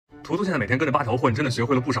图图现在每天跟着八条混，真的学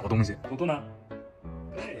会了不少东西。图图呢？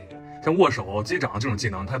像握手、接掌这种技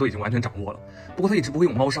能，他都已经完全掌握了。不过他一直不会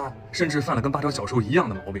用猫砂，甚至犯了跟八条小时候一样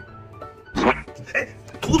的毛病。哎，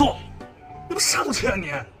图图，你不上去啊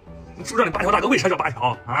你？你知不知道你八条大哥为啥叫八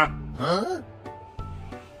条啊？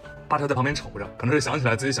八条在旁边瞅着，可能是想起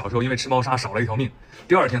来自己小时候因为吃猫砂少了一条命。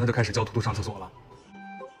第二天他就开始教图图上厕所了。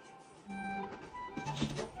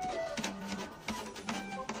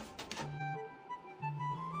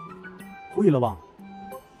会了吧？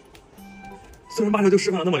虽然八条就示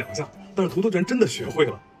范了那么2下，但是图图居然真的学会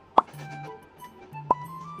了。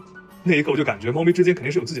那一刻我就感觉猫咪之间肯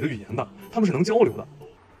定是有自己的语言的，它们是能交流的。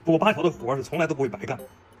不过八条的活是从来都不会白干。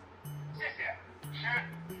谢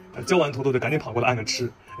谢，吃。教完图图就赶紧跑过来按个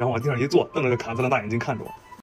吃，然后往地上一坐，瞪着个卡子的大眼睛看着我。